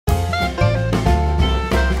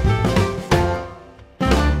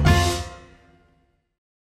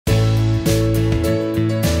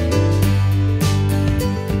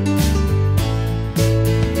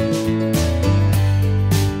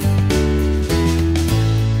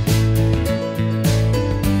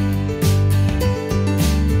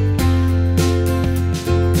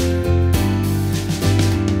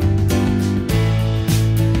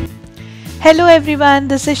Hello everyone,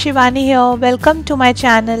 this is Shivani here. Welcome to my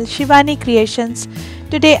channel Shivani Creations.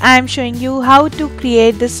 Today I am showing you how to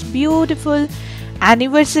create this beautiful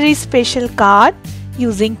anniversary special card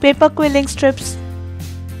using paper quilling strips.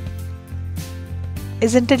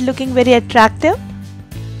 Isn't it looking very attractive?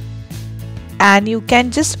 And you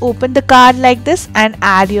can just open the card like this and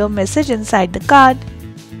add your message inside the card.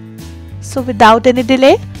 So without any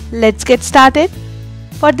delay, let's get started.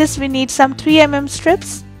 For this we need some 3mm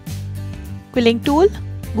strips, quilling tool,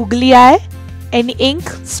 googly eye, any ink,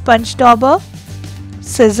 sponge dauber,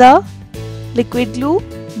 scissor, liquid glue,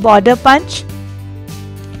 border punch,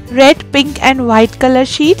 red, pink and white color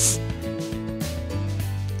sheets,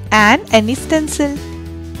 and any stencil.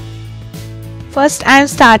 First I am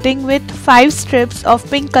starting with 5 strips of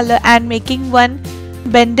pink color and making one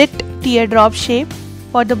bended teardrop shape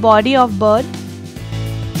for the body of bird.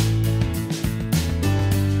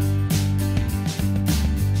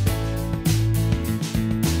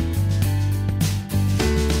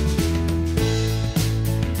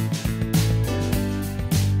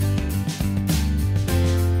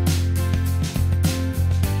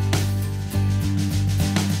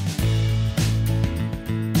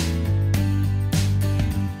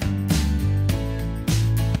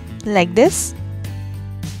 Like this.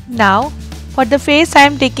 Now for the face I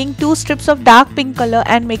am taking 2 strips of dark pink color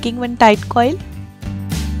and making one tight coil.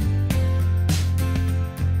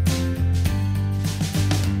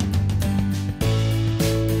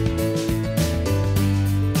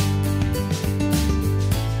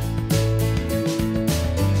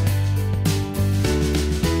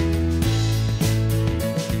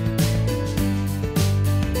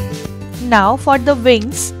 Now for the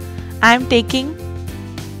wings I am taking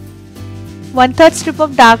 1/3 strip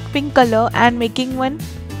of dark pink color and making one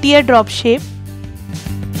teardrop shape.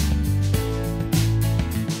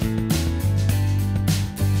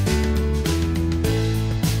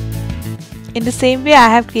 In the same way I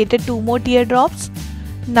have created 2 more teardrops.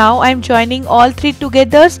 Now I am joining all 3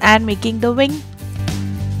 together and making the wing.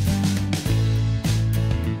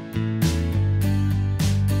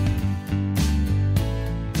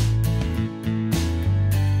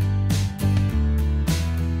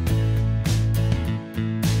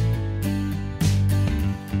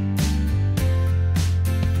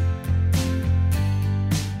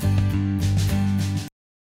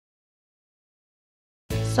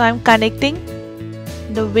 So I am connecting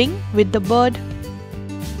the wing with the bird.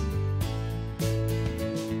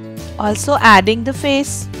 Also adding the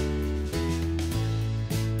face.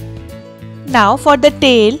 Now for the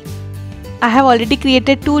tail, I have already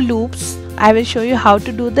created 2 loops. I will show you how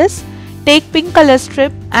to do this. Take pink color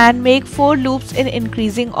strip and make 4 loops in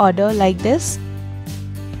increasing order like this.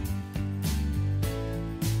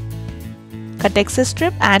 Cut excess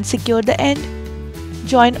strip and secure the end.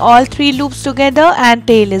 Join all 3 loops together and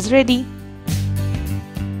tail is ready.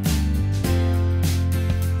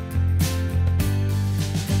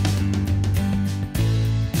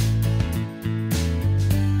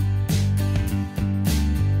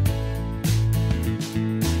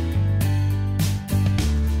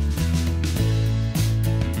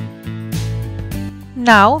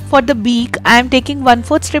 Now for the beak I am taking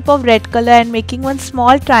 1/4 strip of red color and making one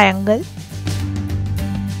small triangle.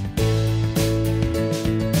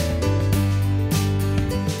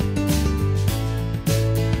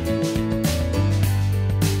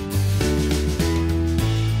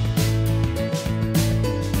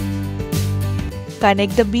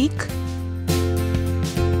 Connect the beak.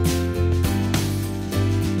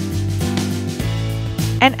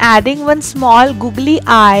 And adding one small googly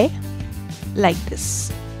eye like this.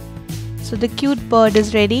 So the cute bird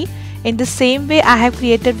is ready. In the same way I have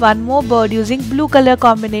created one more bird using blue color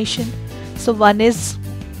combination. So one is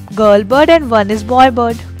girl bird and one is boy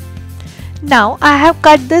bird. Now I have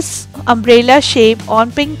cut this umbrella shape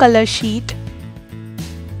on pink color sheet.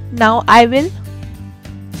 Now I will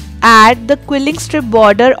add the quilling strip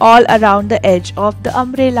border all around the edge of the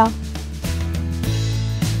umbrella.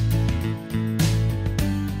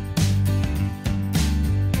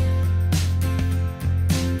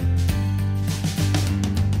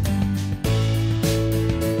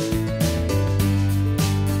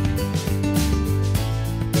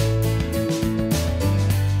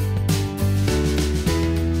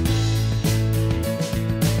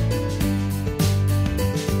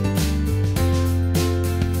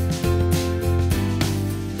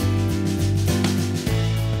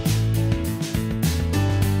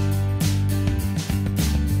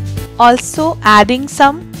 Also adding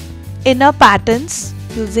some inner patterns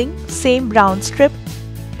using same brown strip.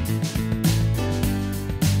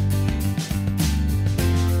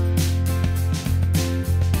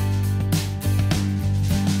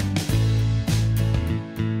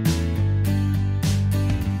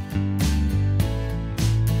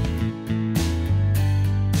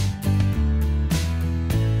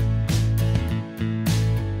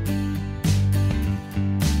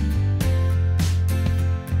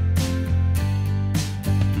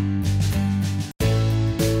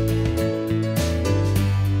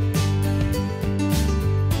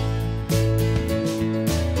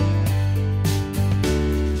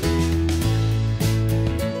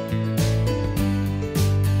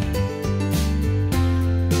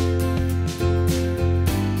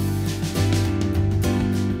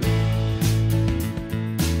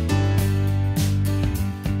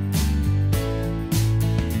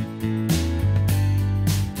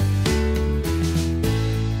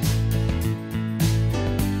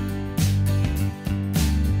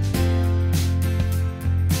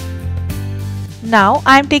 Now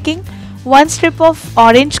I am taking one strip of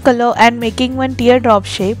orange color and making one teardrop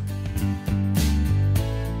shape.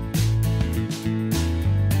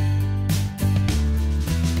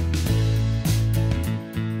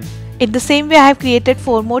 In the same way I have created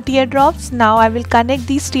 4 more teardrops. Now I will connect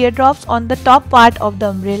these teardrops on the top part of the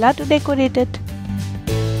umbrella to decorate it.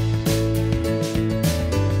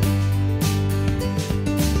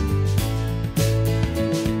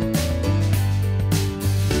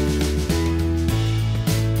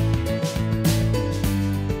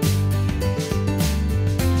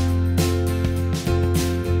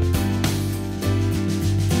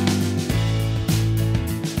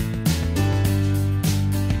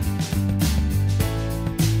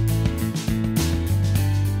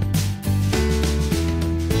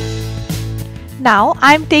 Now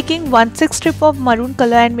I am taking 1/6 strip of maroon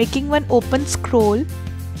color and making one open scroll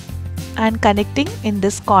and connecting in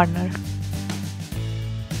this corner.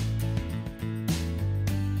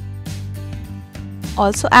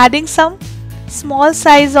 Also adding some small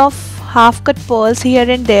size of half cut pearls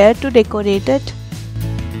here and there to decorate it.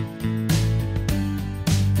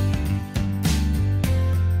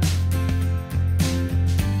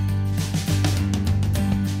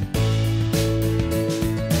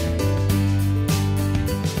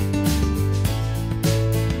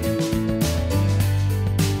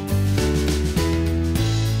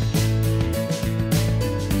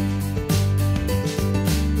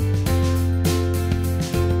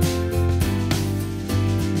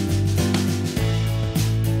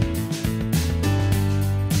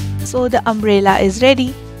 So the umbrella is ready.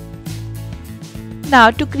 Now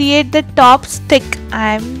to create the top stick, I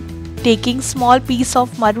am taking small piece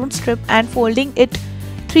of maroon strip and folding it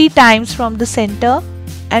 3 times from the center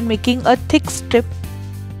and making a thick strip.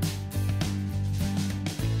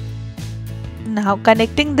 Now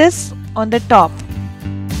connecting this on the top.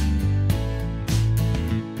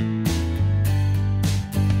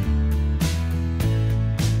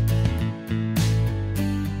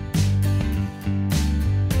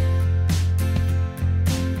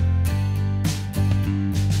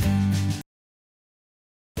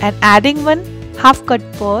 And adding one half cut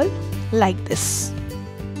pearl like this.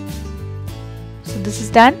 So this is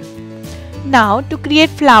done. Now to create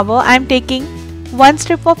flower, I am taking one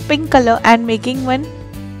strip of pink color and making one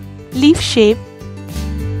leaf shape.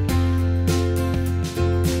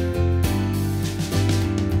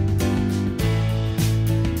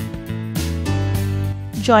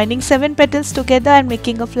 Joining 7 petals together and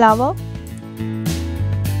making a flower.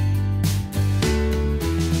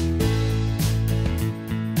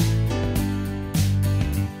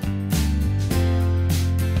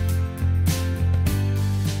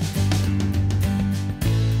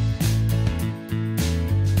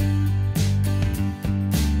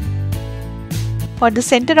 For the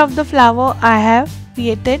center of the flower, I have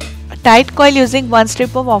created a tight coil using one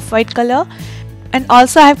strip of off-white color, and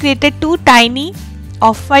also I have created 2 tiny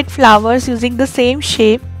off-white flowers using the same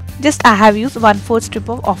shape. Just I have used 1/4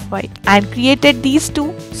 strip of off-white and created these 2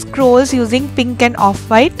 scrolls using pink and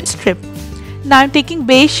off-white strip. Now I am taking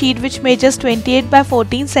base sheet which measures 28 by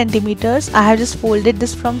 14 centimeters. I have just folded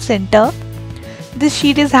this from center. This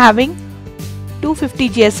sheet is having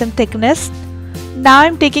 250 GSM thickness. Now I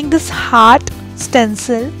am taking this heart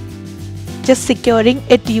stencil, just securing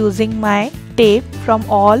it using my tape from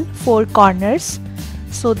all 4 corners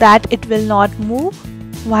so that it will not move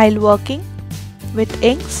while working with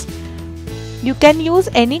inks. You can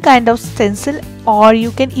use any kind of stencil, or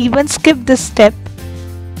you can even skip this step.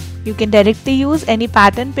 You can directly use any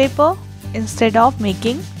pattern paper instead of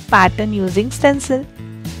making pattern using stencil.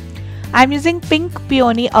 I am using pink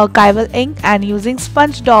peony archival ink, and using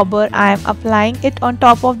sponge dauber I am applying it on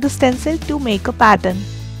top of the stencil to make a pattern.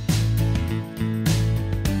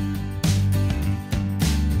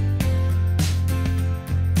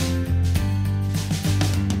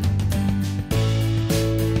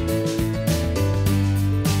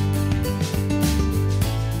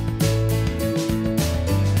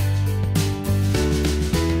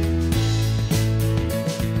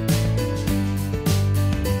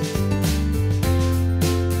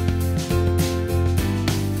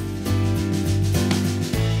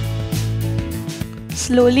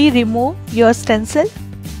 Slowly remove your stencil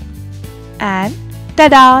and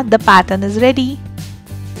tada! The pattern is ready.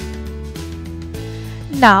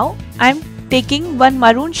 Now I am taking one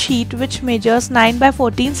maroon sheet which measures 9 by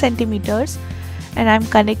 14 centimeters and I am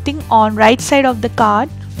connecting on right side of the card.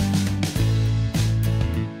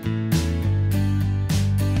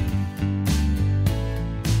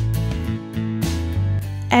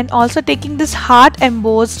 And also taking this heart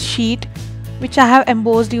embossed sheet which I have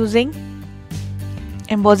embossed using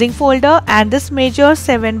embossing folder, and this measures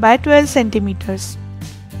 7 by 12 centimeters.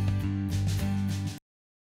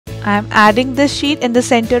 I am adding this sheet in the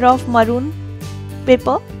center of maroon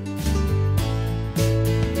paper.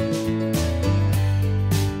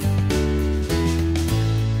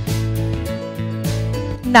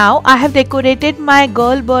 Now I have decorated my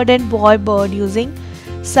girl bird and boy bird using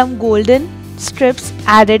some golden strips,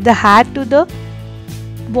 added the hat to the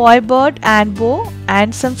boy bird and bow,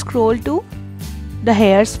 and some scroll to the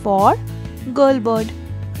hairs for girl bird.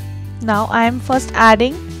 Now I am first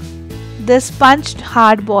adding this punched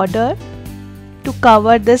hard border to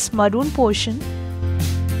cover this maroon portion.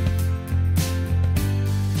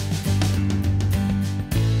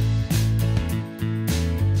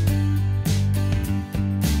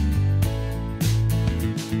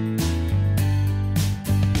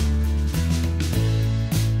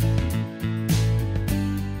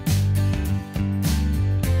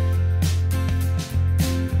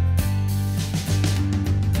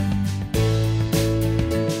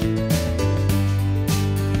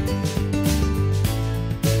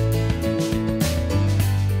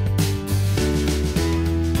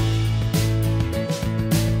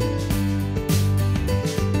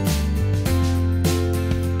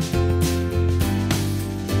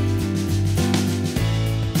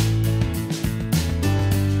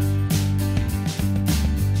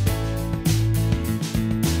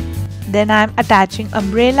 Then I am attaching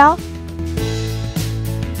umbrella.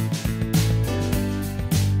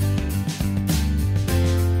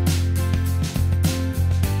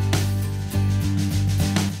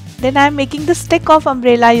 Then I am making the stick of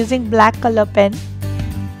umbrella using black color pen.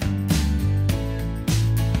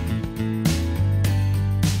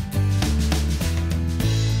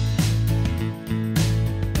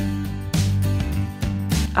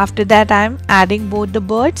 After that I am adding both the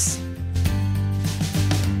birds.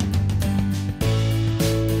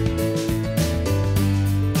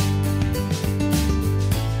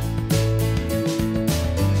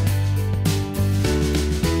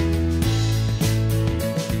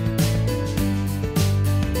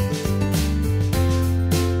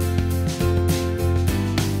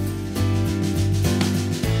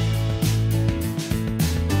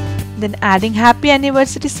 Then adding happy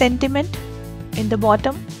anniversary sentiment in the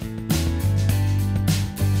bottom.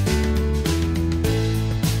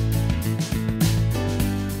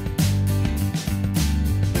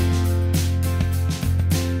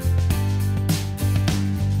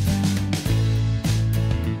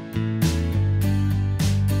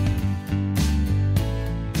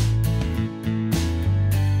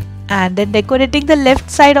 And then decorating the left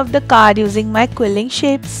side of the card using my quilling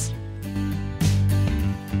shapes.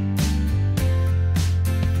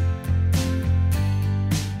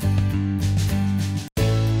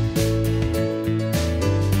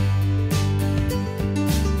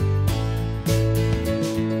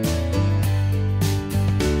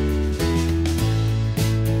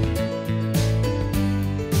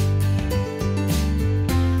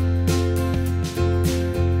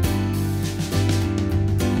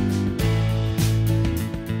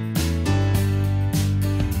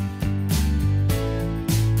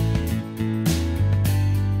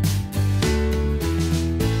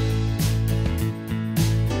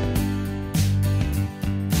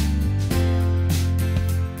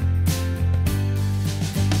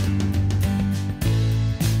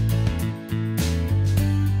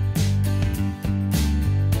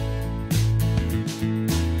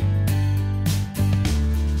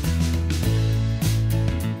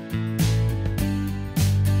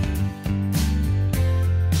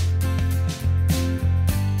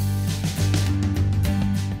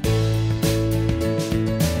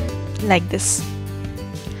 Like this.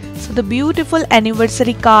 So the beautiful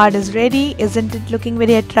anniversary card is ready. Isn't it looking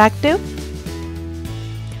very attractive?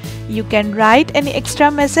 You can write any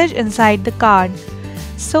extra message inside the card.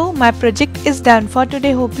 So my project is done for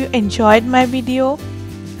today. Hope you enjoyed my video.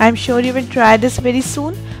 I'm sure you will try this very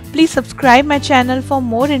soon. Please subscribe my channel for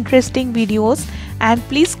more interesting videos, and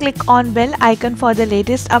please click on bell icon for the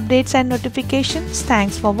latest updates and notifications.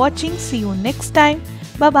 Thanks for watching. See you next time.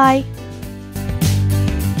 Bye bye.